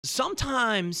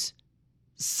sometimes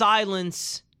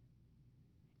silence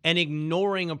and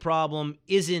ignoring a problem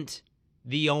isn't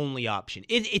the only option.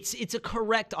 It's a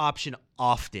correct option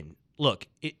often. Look,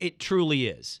 it truly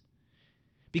is.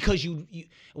 Because you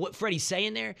what Freddie's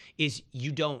saying there is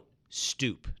you don't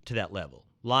stoop to that level.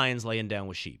 Lions laying down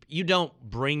with sheep. You don't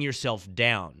bring yourself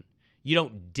down. You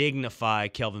don't dignify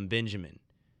Kelvin Benjamin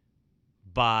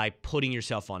by putting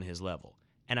yourself on his level.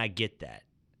 And I get that.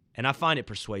 And I find it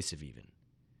persuasive even.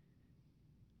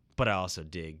 But I also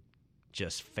dig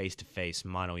just face-to-face,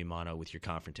 mano-a-mano with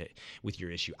with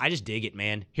your issue. I just dig it,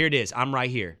 man. Here it is. I'm right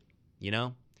here. You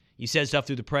know? You said stuff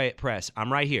through the press.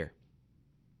 I'm right here.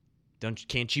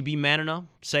 Can't you be man enough?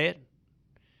 Say it.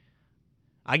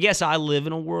 I guess I live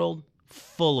in a world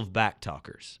full of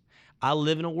backtalkers. I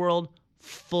live in a world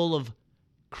full of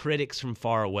critics from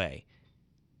far away.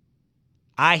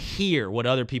 I hear what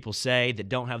other people say that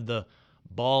don't have the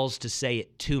balls to say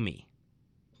it to me.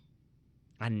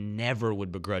 I never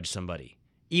would begrudge somebody,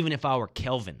 even if I were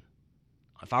Kelvin.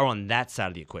 If I were on that side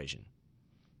of the equation,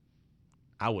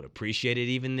 I would appreciate it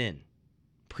even then.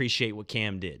 Appreciate what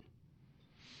Cam did.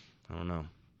 I don't know.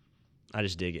 I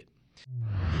just dig it.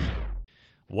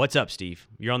 What's up, Steve?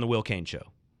 You're on the Will Cain Show.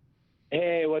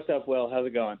 Hey, what's up, Will? How's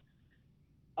it going?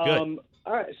 Good.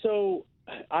 All right, so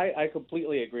I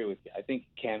completely agree with you. I think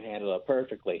Cam handled it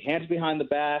perfectly. Hands behind the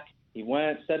back. He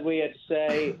went, said what he had to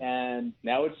say, and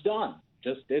now it's done.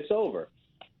 It's over.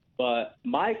 But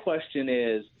my question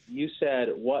is, you said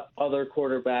what other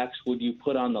quarterbacks would you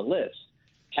put on the list?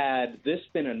 Had this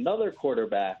been another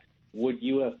quarterback, would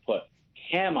you have put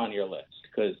Cam on your list?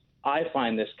 Because I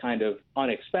find this kind of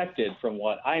unexpected from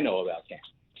what I know about Cam.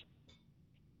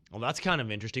 Well, that's kind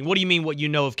of interesting. What do you mean what you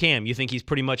know of Cam? You think he's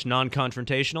pretty much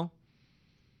non-confrontational?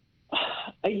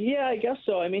 Yeah, I guess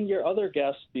so. I mean, your other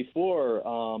guest before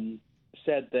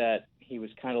said that he was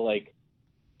kind of like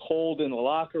cold in the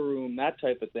locker room, that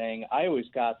type of thing. I always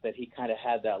got that he kind of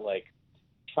had that like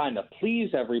trying to please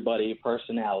everybody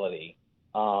personality.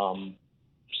 So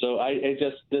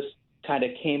this kind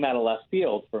of came out of left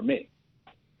field for me.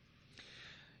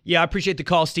 Yeah, I appreciate the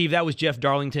call, Steve. That was Jeff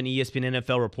Darlington, ESPN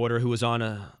NFL reporter, who was on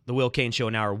the Will Cain Show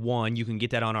in Hour 1. You can get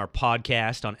that on our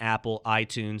podcast on Apple,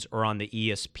 iTunes, or on the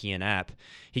ESPN app.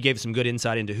 He gave some good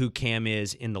insight into who Cam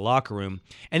is in the locker room.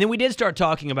 And then we did start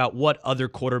talking about what other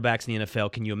quarterbacks in the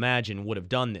NFL, can you imagine, would have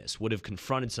done this, would have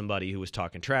confronted somebody who was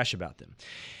talking trash about them.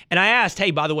 And I asked,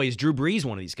 hey, by the way, is Drew Brees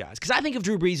one of these guys? Because I think of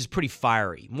Drew Brees as pretty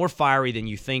fiery, more fiery than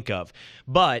you think of.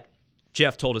 But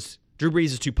Jeff told us Drew Brees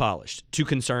is too polished, too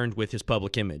concerned with his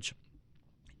public image.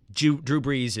 Drew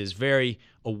Brees is very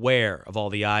aware of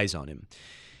all the eyes on him.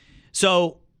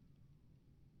 So,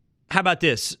 how about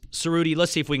this? Cerruti,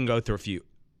 let's see if we can go through a few.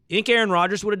 You think Aaron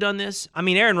Rodgers would have done this? I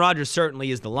mean, Aaron Rodgers certainly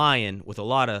is the lion with a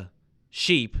lot of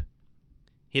sheep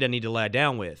he doesn't need to lie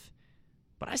down with.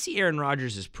 But I see Aaron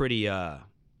Rodgers as pretty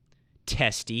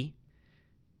testy,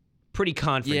 pretty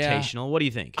confrontational. Yeah. What do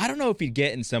you think? I don't know if he'd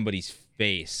get in somebody's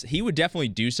face. He would definitely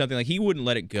do something. Like, he wouldn't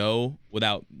let it go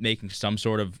without making some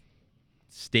sort of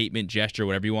statement, gesture,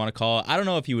 whatever you want to call it. I don't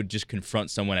know if he would just confront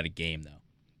someone at a game,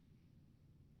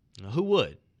 though. Who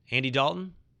would? Andy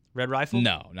Dalton? Red Rifle?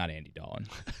 No, not Andy Dalton.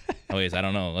 At least, I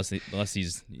don't know. Unless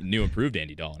he's new improved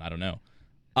Andy Dalton. I don't know.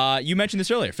 You mentioned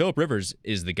this earlier. Phillip Rivers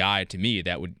is the guy, to me,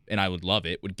 that would, and I would love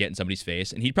it, would get in somebody's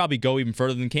face, and he'd probably go even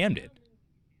further than Cam did.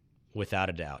 Without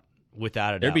a doubt.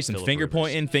 Without a doubt. There'd be some finger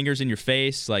pointing, fingers in your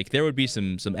face. Like, there would be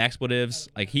some expletives.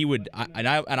 Like, he would,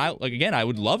 I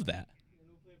would love that.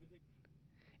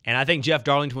 And I think Jeff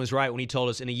Darlington was right when he told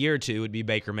us in a year or two it would be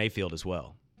Baker Mayfield as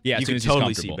well. Yeah, you can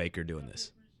totally see Baker doing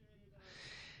this.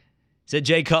 Said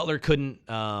Jay Cutler couldn't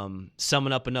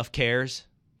summon up enough cares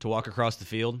to walk across the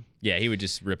field. Yeah, he would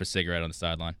just rip a cigarette on the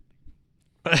sideline.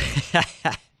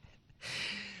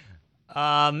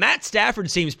 Matt Stafford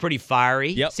seems pretty fiery.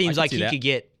 Yep, seems like he could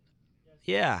get.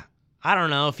 Yeah, I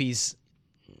don't know if he's,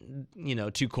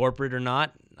 too corporate or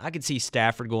not. I could see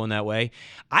Stafford going that way.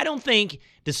 I don't think,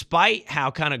 despite how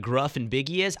kind of gruff and big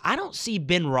he is, I don't see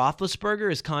Ben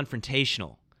Roethlisberger as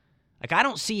confrontational. Like, I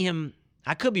don't see him,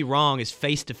 I could be wrong, as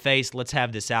face-to-face, let's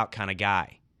have this out kind of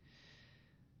guy.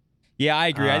 Yeah, I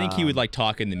agree. I think he would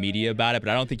talk in the media about it, but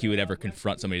I don't think he would ever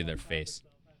confront somebody to their face.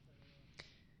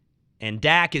 And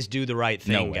Dak is do the right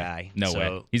thing no way. Guy. No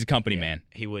way. He's a company man.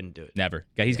 He wouldn't do it. Never.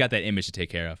 He's got that image to take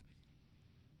care of.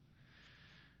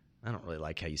 I don't really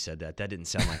like how you said that. That didn't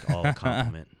sound like all a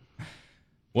compliment.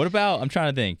 What about, I'm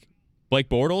trying to think, Blake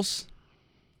Bortles?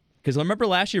 Because remember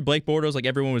last year, Blake Bortles,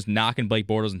 everyone was knocking Blake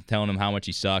Bortles and telling him how much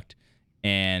he sucked.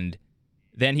 And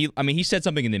then he said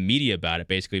something in the media about it,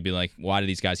 basically be like, why do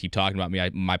these guys keep talking about me?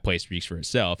 My play speaks for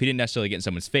itself. He didn't necessarily get in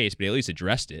someone's face, but he at least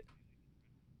addressed it.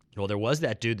 Well, there was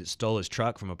that dude that stole his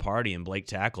truck from a party and Blake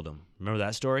tackled him. Remember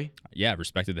that story? Yeah,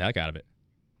 respected the heck out of it.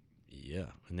 Yeah,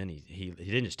 and then he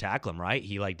didn't just tackle him, right?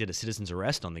 He did a citizen's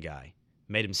arrest on the guy.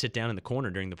 Made him sit down in the corner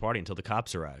during the party until the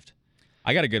cops arrived.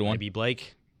 I got a good one. Maybe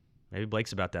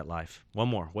Blake's about that life. One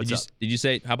more. What's up? Did you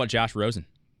say, how about Josh Rosen?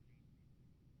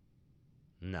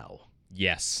 No.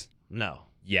 Yes. No.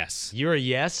 Yes. You're a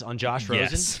yes on Josh Rosen?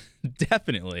 Yes,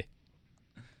 definitely.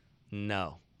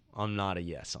 No, I'm not a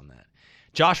yes on that.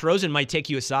 Josh Rosen might take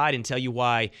you aside and tell you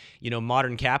why,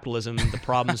 modern capitalism, the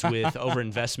problems with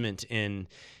overinvestment in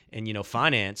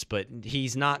finance, but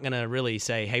he's not going to really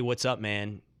say, hey, what's up,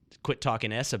 man? Quit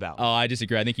talking S about me. Oh, I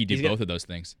disagree. I think he did both of those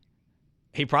things.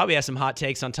 He probably has some hot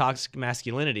takes on toxic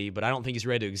masculinity, but I don't think he's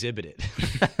ready to exhibit it.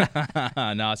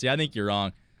 No, see, I think you're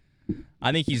wrong.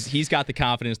 I think he's got the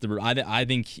confidence. I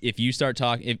think if you start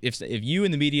talking, if you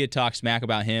in the media talk smack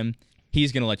about him,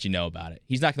 he's going to let you know about it.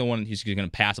 He's not the one who's going to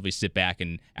passively sit back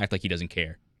and act like he doesn't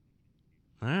care.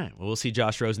 All right. Well, we'll see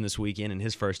Josh Rosen this weekend in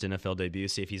his first NFL debut,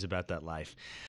 see if he's about that life.